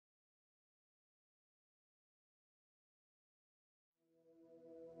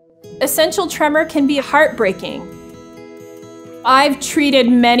Essential tremor can be heartbreaking. I've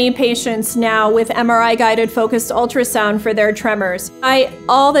treated many patients now with MRI-guided focused ultrasound for their tremors. I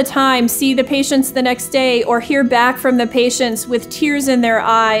all the time see the patients the next day or hear back from the patients with tears in their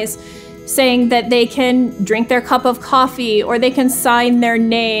eyes saying that they can drink their cup of coffee, or they can sign their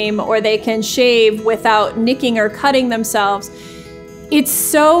name, or they can shave without nicking or cutting themselves. It's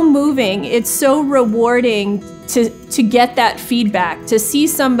so moving, it's so rewarding to get that feedback, to see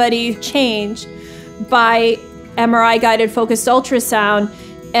somebody change by MRI-guided focused ultrasound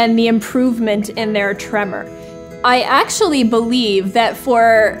and the improvement in their tremor. I actually believe that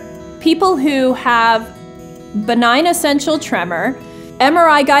for people who have benign essential tremor,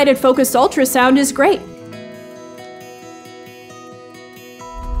 MRI-guided focused ultrasound is great.